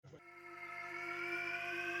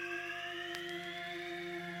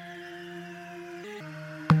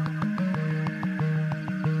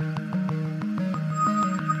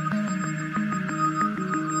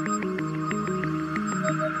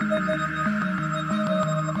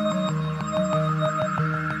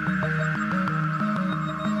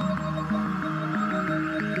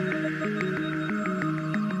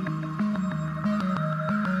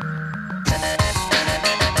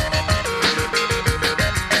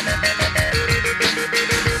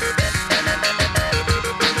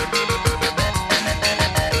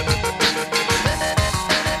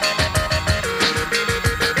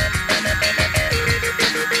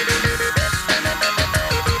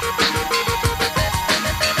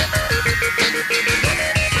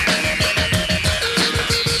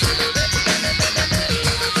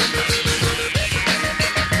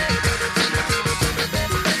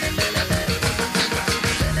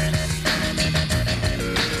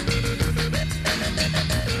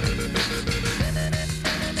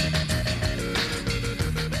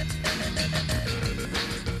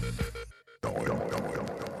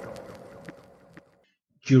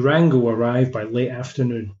Durango arrived by late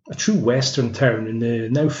afternoon, a true western town in the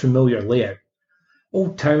now familiar layout.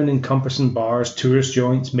 Old town encompassing bars, tourist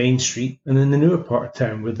joints, Main Street, and then the newer part of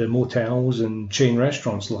town where the motels and chain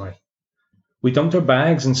restaurants lie. We dumped our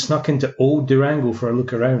bags and snuck into old Durango for a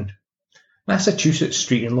look around. Massachusetts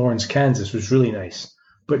Street in Lawrence, Kansas was really nice,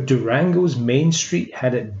 but Durango's Main Street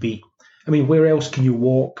had it beat. I mean, where else can you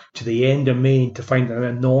walk to the end of Maine to find an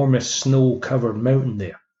enormous snow-covered mountain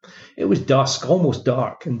there? It was dusk, almost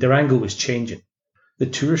dark, and Durango was changing. The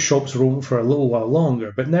tourist shops were open for a little while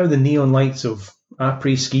longer, but now the neon lights of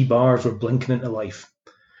après-ski bars were blinking into life.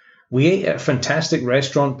 We ate at a fantastic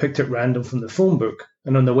restaurant picked at random from the phone book,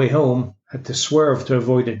 and on the way home had to swerve to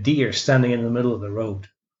avoid a deer standing in the middle of the road.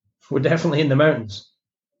 We're definitely in the mountains.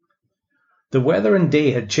 The weather and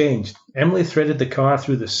day had changed. Emily threaded the car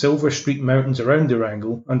through the Silver Streak Mountains around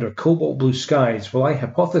Durango under cobalt blue skies, while I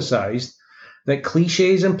hypothesized that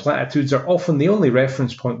cliches and platitudes are often the only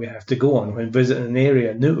reference point we have to go on when visiting an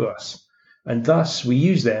area new to us, and thus we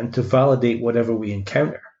use them to validate whatever we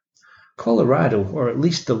encounter. Colorado, or at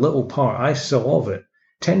least the little part I saw of it,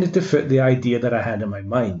 tended to fit the idea that I had in my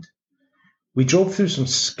mind. We drove through some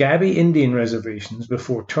scabby Indian reservations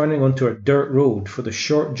before turning onto a dirt road for the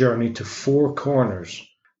short journey to Four Corners,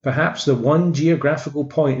 perhaps the one geographical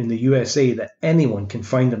point in the USA that anyone can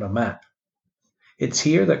find on a map. It's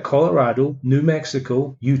here that Colorado, New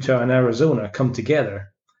Mexico, Utah, and Arizona come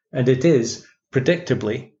together, and it is,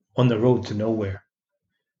 predictably, on the road to nowhere.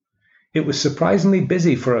 It was surprisingly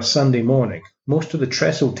busy for a Sunday morning, most of the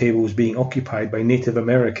trestle tables being occupied by Native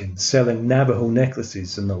Americans selling Navajo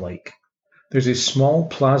necklaces and the like. There's a small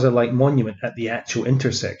plaza-like monument at the actual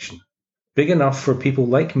intersection, big enough for people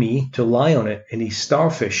like me to lie on it in a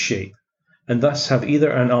starfish shape, and thus have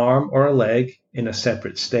either an arm or a leg in a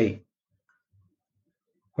separate state.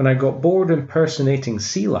 When I got bored impersonating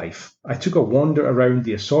sea life, I took a wander around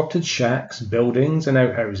the assorted shacks, buildings, and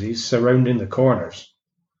outhouses surrounding the corners.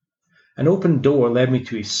 An open door led me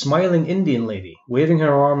to a smiling Indian lady waving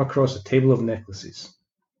her arm across a table of necklaces.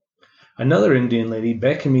 Another Indian lady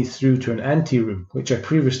beckoned me through to an anteroom, which I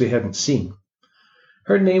previously hadn't seen.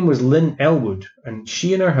 Her name was Lynn Elwood, and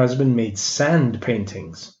she and her husband made sand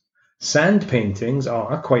paintings. Sand paintings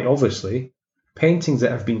are, quite obviously, paintings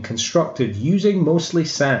that have been constructed using mostly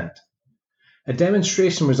sand. A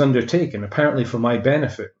demonstration was undertaken, apparently for my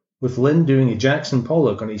benefit, with Lynn doing a Jackson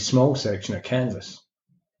Pollock on a small section of canvas.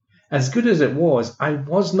 As good as it was, I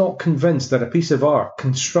was not convinced that a piece of art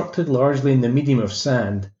constructed largely in the medium of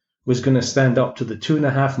sand was going to stand up to the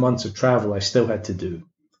 2.5 months of travel I still had to do.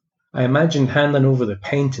 I imagined handing over the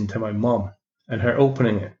painting to my mum and her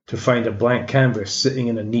opening it to find a blank canvas sitting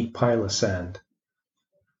in a neat pile of sand.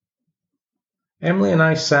 Emily and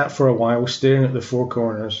I sat for a while staring at the Four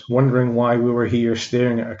Corners, wondering why we were here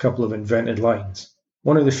staring at a couple of invented lines,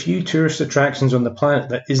 one of the few tourist attractions on the planet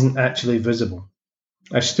that isn't actually visible.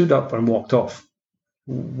 I stood up and walked off.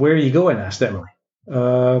 "Where are you going?" asked Emily.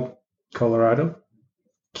 Colorado."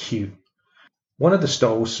 Cute. One of the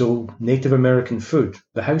stalls sold Native American food,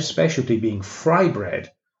 the house specialty being fry bread,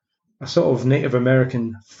 a sort of Native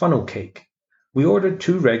American funnel cake. We ordered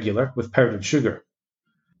 2 regular with powdered sugar.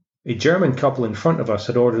 A German couple in front of us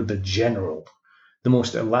had ordered the General, the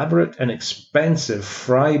most elaborate and expensive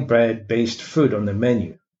fry bread-based food on the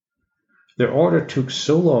menu. Their order took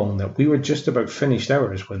so long that we were just about finished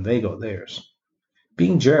ours when they got theirs.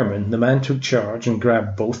 Being German, the man took charge and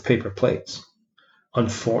grabbed both paper plates.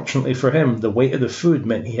 Unfortunately for him, the weight of the food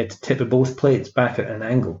meant he had to tip both plates back at an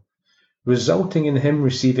angle, resulting in him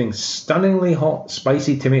receiving stunningly hot,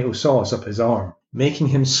 spicy tomato sauce up his arm, making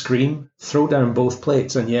him scream, throw down both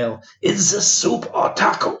plates, and yell, "Is this soup or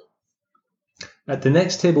taco?" At the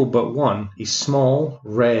next table but one, a small,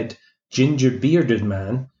 red, ginger-bearded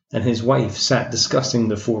man and his wife sat discussing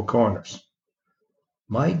the Four Corners.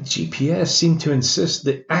 My GPS seemed to insist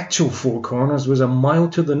the actual Four Corners was a mile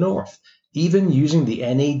to the north, even using the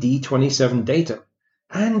NAD27 data,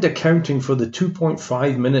 and accounting for the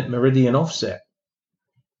 2.5-minute meridian offset.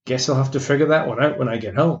 Guess I'll have to figure that one out when I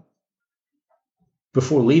get home.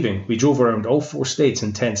 Before leaving, we drove around all 4 states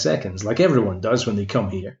in 10 seconds, like everyone does when they come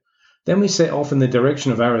here. Then we set off in the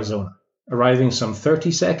direction of Arizona, arriving some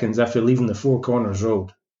 30 seconds after leaving the Four Corners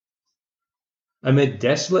Road. Amid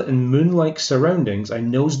desolate and moon-like surroundings, I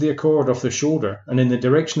nosed the Accord off the shoulder and in the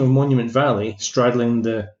direction of Monument Valley, straddling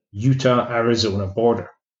the Utah-Arizona border.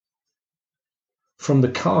 From the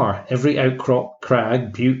car, every outcrop,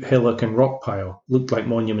 crag, butte, hillock, and rock pile looked like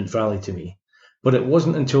Monument Valley to me. But it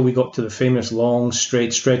wasn't until we got to the famous long,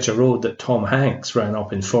 straight stretch of road that Tom Hanks ran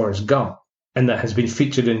up in Forrest Gump, and that has been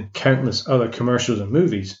featured in countless other commercials and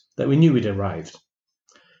movies, that we knew we'd arrived.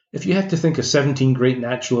 If you had to think of 17 great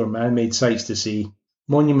natural or man-made sights to see,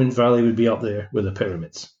 Monument Valley would be up there with the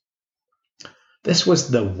pyramids. This was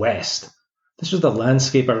the West. This was the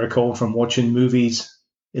landscape I recall from watching movies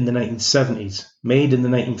in the 1970s, made in the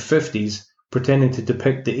 1950s, pretending to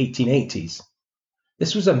depict the 1880s.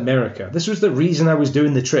 This was America. This was the reason I was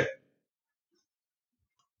doing the trip.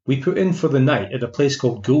 We put in for the night at a place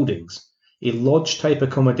called Golding's, a lodge-type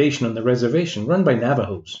accommodation on the reservation run by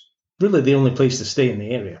Navajos. Really the only place to stay in the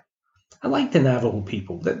area. I like the Navajo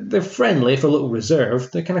people. They're friendly, if a little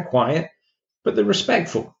reserved. They're kind of quiet, but they're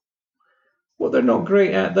respectful. What they're not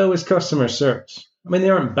great at, though, is customer service. I mean, they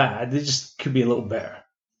aren't bad. They just could be a little better.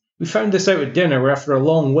 We found this out at dinner where after a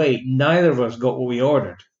long wait, neither of us got what we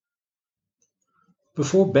ordered.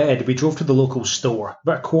 Before bed, we drove to the local store,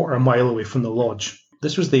 about a quarter mile away from the lodge.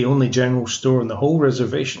 This was the only general store in the whole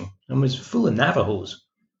reservation and was full of Navajos.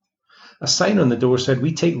 A sign on the door said,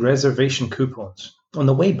 "We take reservation coupons." On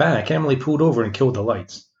the way back, Emily pulled over and killed the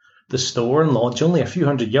lights. The store and lodge, only a few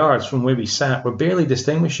hundred yards from where we sat, were barely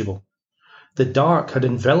distinguishable. The dark had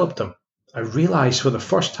enveloped them. I realized for the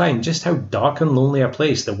first time just how dark and lonely a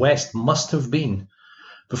place the West must have been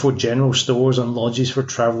before general stores and lodges for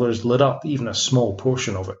travellers lit up even a small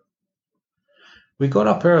portion of it. We got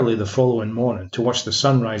up early the following morning to watch the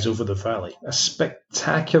sunrise over the valley, as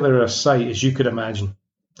spectacular a sight as you could imagine.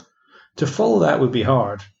 To follow that would be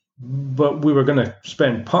hard, but we were going to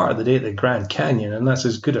spend part of the day at the Grand Canyon, and that's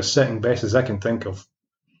as good a second best as I can think of.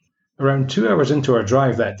 Around 2 hours into our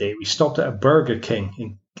drive that day, we stopped at a Burger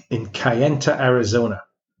King in Kayenta, Arizona,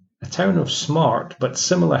 a town of smart but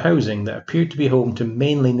similar housing that appeared to be home to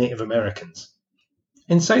mainly Native Americans.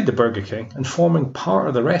 Inside the Burger King, and forming part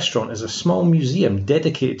of the restaurant, is a small museum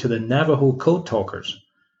dedicated to the Navajo code talkers,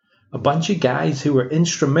 a bunch of guys who were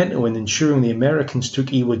instrumental in ensuring the Americans took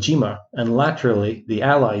Iwo Jima and laterally the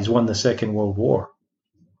Allies won the Second World War.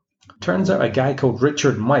 Turns out a guy called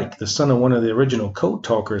Richard Mike, the son of one of the original code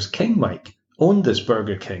talkers, King Mike, owned this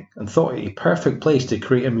Burger King and thought it a perfect place to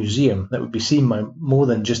create a museum that would be seen by more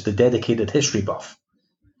than just the dedicated history buff.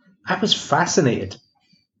 I was fascinated.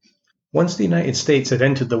 Once the United States had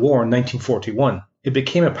entered the war in 1941, it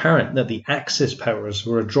became apparent that the Axis powers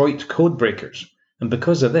were adroit code breakers, and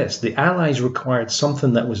because of this, the Allies required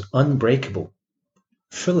something that was unbreakable.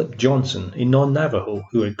 Philip Johnson, a non-Navajo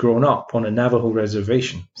who had grown up on a Navajo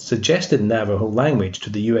reservation, suggested Navajo language to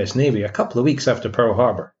the US Navy a couple of weeks after Pearl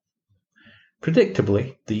Harbor.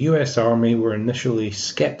 Predictably, the US Army were initially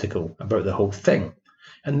skeptical about the whole thing,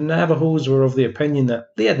 and the Navajos were of the opinion that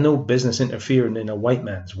they had no business interfering in a white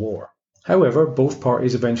man's war. However, both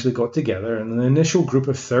parties eventually got together and an initial group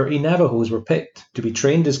of 30 Navajos were picked to be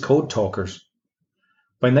trained as code talkers.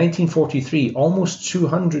 By 1943, almost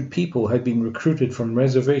 200 people had been recruited from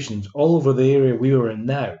reservations all over the area we were in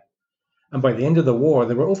now, and by the end of the war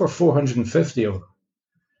there were over 450 of them.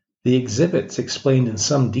 The exhibits explained in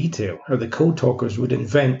some detail how the code talkers would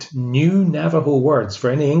invent new Navajo words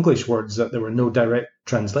for any English words that there were no direct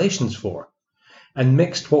translations for, and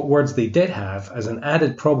mixed what words they did have as an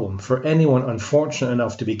added problem for anyone unfortunate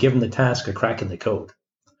enough to be given the task of cracking the code.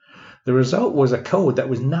 The result was a code that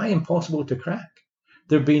was nigh impossible to crack.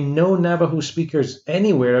 There'd been no Navajo speakers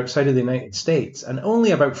anywhere outside of the United States, and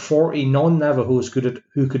only about 40 non-Navajos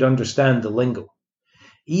who could understand the lingo.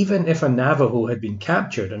 Even if a Navajo had been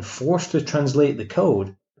captured and forced to translate the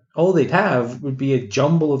code, all they'd have would be a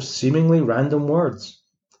jumble of seemingly random words.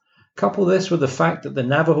 Couple this with the fact that the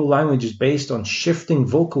Navajo language is based on shifting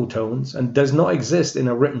vocal tones and does not exist in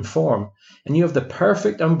a written form, and you have the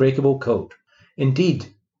perfect unbreakable code. Indeed,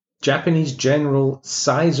 Japanese General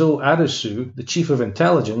Saizo Arisu, the chief of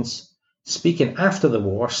intelligence, speaking after the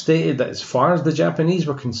war, stated that as far as the Japanese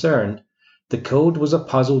were concerned, the code was a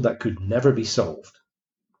puzzle that could never be solved.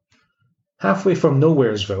 Halfway from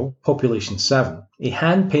Nowheresville, population 7, a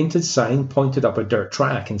hand-painted sign pointed up a dirt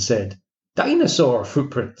track and said, "Dinosaur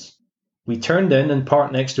footprints." We turned in and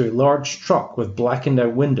parked next to a large truck with blackened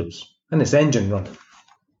out windows and its engine running.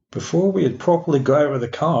 Before we had properly got out of the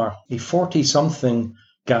car, a 40-something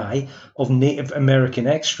guy of Native American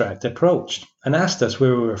extract approached and asked us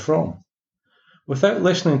where we were from. Without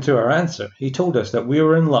listening to our answer, he told us that we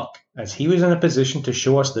were in luck, as he was in a position to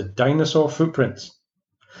show us the dinosaur footprints.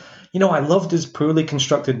 I loved his poorly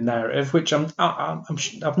constructed narrative, which I've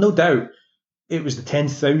no doubt it was the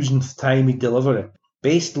 10,000th time he delivered it,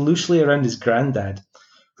 based loosely around his granddad,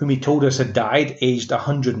 whom he told us had died aged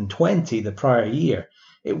 120 the prior year.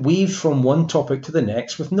 It weaved from one topic to the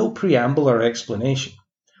next with no preamble or explanation.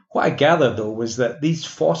 What I gathered, though, was that these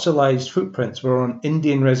fossilized footprints were on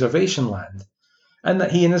Indian reservation land, and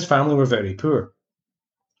that he and his family were very poor.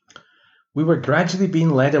 We were gradually being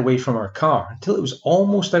led away from our car until it was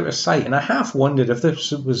almost out of sight, and I half wondered if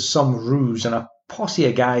this was some ruse and a posse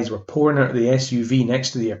of guys were pouring out of the SUV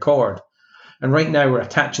next to the Accord, and right now we're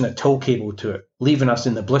attaching a tow cable to it, leaving us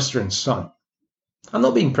in the blistering sun. I'm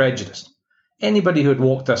not being prejudiced. Anybody who had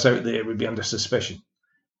walked us out there would be under suspicion,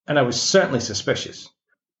 and I was certainly suspicious.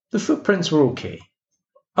 The footprints were okay.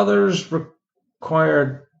 Others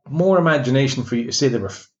required more imagination for you to say they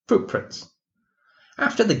were footprints.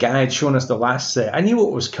 After the guy had shown us the last set, I knew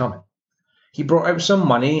what was coming. He brought out some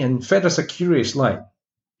money and fed us a curious line.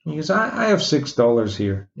 He goes, I have $6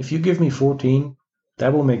 here. If you give me 14,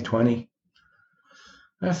 that will make 20.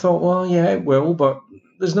 I thought, well, yeah, it will, but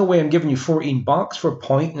there's no way I'm giving you $14 for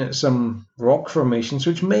pointing at some rock formations,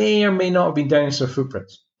 which may or may not have been dinosaur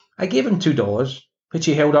footprints. I gave him $2, which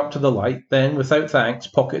he held up to the light, then, without thanks,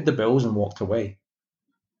 pocketed the bills and walked away.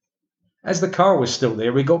 As the car was still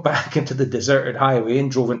there, we got back into the deserted highway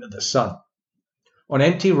and drove into the sun. On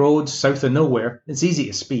empty roads south of nowhere, it's easy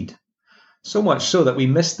to speed. So much so that we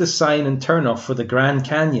missed the sign and turnoff for the Grand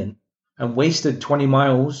Canyon and wasted 20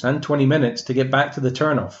 miles and 20 minutes to get back to the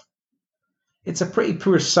turnoff. It's a pretty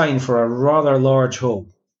poor sign for a rather large hole.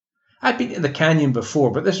 I'd been to the canyon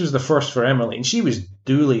before, but this was the first for Emily, and she was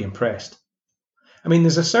duly impressed. I mean,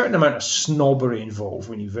 there's a certain amount of snobbery involved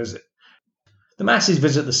when you visit. The masses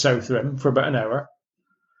visit the South Rim for about an hour.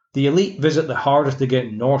 The elite visit the hardest to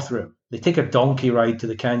get North Rim. They take a donkey ride to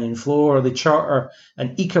the canyon floor, or they charter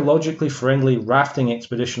an ecologically friendly rafting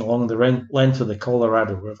expedition along the length of the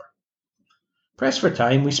Colorado River. Pressed for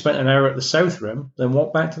time, we spent an hour at the South Rim, then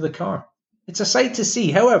walked back to the car. It's a sight to see.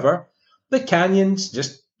 However, the canyon's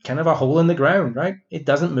just kind of a hole in the ground, right? It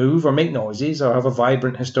doesn't move or make noises or have a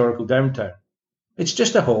vibrant historical downtown. It's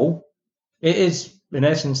just a hole. It is, in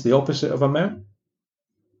essence, the opposite of a mountain.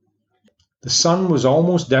 The sun was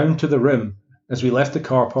almost down to the rim as we left the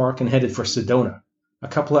car park and headed for Sedona, a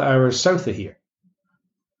couple of hours south of here.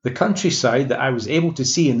 The countryside that I was able to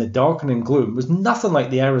see in the darkening gloom was nothing like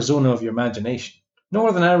the Arizona of your imagination.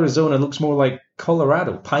 Northern Arizona looks more like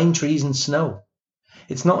Colorado, pine trees and snow.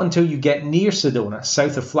 It's not until you get near Sedona,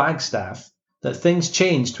 south of Flagstaff, that things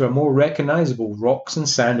change to a more recognizable rocks and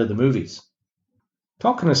sand of the movies.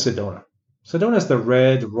 Talking of Sedona, Sedona's the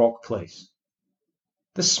red rock place.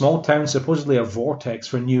 This small town is supposedly a vortex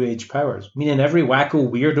for New Age powers, meaning every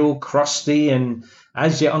wacko, weirdo, crusty, and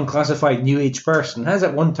as yet unclassified New Age person has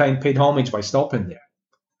at one time paid homage by stopping there.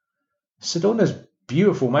 Sedona's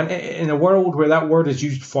beautiful, man. In a world where that word is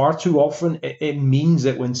used far too often, it means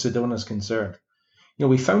it when Sedona's concerned.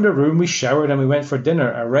 We found a room, we showered, and we went for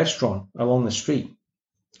dinner at a restaurant along the street.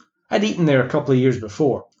 I'd eaten there a couple of years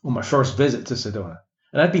before, on my first visit to Sedona.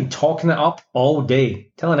 And I'd been talking it up all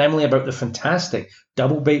day, telling Emily about the fantastic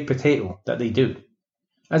double-baked potato that they do.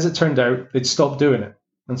 As it turned out, they'd stopped doing it,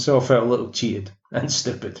 and so I felt a little cheated and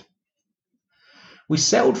stupid. We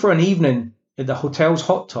settled for an evening at the hotel's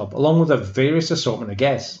hot tub, along with a various assortment of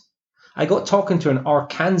guests. I got talking to an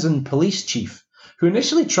Arkansan police chief, who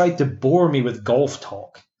initially tried to bore me with golf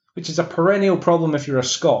talk, which is a perennial problem if you're a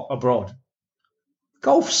Scot abroad.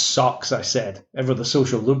 Golf sucks, I said, ever the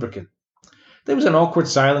social lubricant. There was an awkward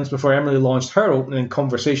silence before Emily launched her opening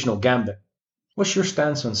conversational gambit. What's your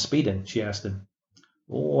stance on speeding? She asked him.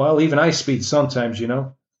 Well, even I speed sometimes,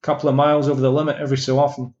 A couple of miles over the limit every so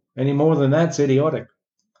often. Any more than that's idiotic.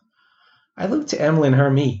 I looked at Emily and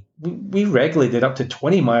her me. We regularly did up to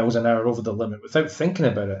 20 miles an hour over the limit without thinking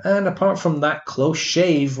about it. And apart from that close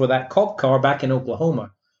shave with that cop car back in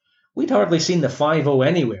Oklahoma, we'd hardly seen the 5-0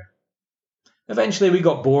 anywhere. Eventually we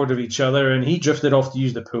got bored of each other and he drifted off to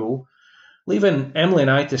use the pool, leaving Emily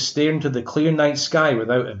and I to stare into the clear night sky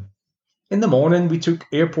without him. In the morning, we took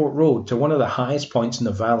Airport Road to one of the highest points in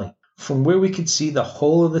the valley, from where we could see the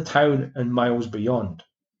whole of the town and miles beyond.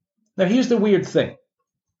 Now, here's the weird thing.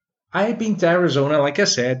 I had been to Arizona, like I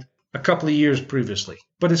said, a couple of years previously,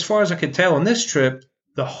 but as far as I could tell on this trip,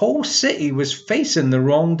 the whole city was facing the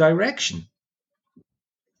wrong direction.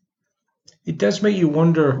 It does make you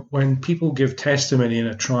wonder when people give testimony in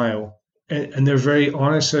a trial, and they're very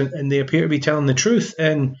honest and they appear to be telling the truth,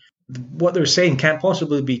 and what they're saying can't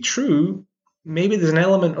possibly be true. Maybe there's an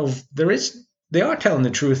element of they are telling the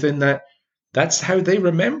truth in that that's how they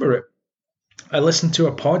remember it. I listened to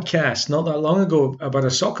a podcast not that long ago about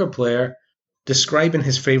a soccer player describing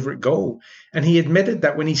his favorite goal, and he admitted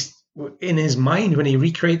that when he's in his mind, when he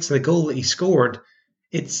recreates the goal that he scored,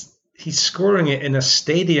 he's scoring it in a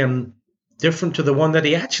stadium different to the one that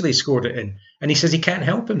he actually scored it in. And he says he can't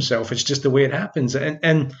help himself. It's just the way it happens.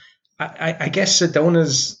 And I guess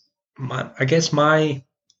Sedona's, my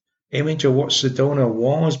image of what Sedona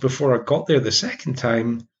was before I got there the second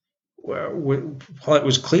time while it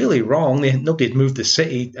was clearly wrong, nobody had moved the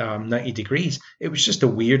city 90 degrees. It was just the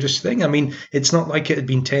weirdest thing. I mean, it's not like it had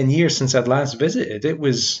been 10 years since I'd last visited. It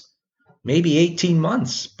was maybe 18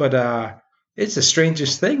 months, but it's the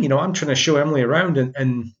strangest thing. I'm trying to show Emily around,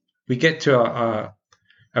 and we get to a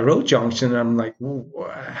road junction, and I'm like,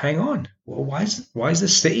 hang on. Well, why is the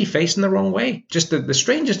city facing the wrong way? Just the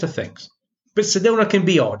strangest of things. But Sedona can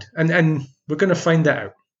be odd, and we're going to find that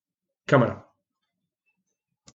out coming up.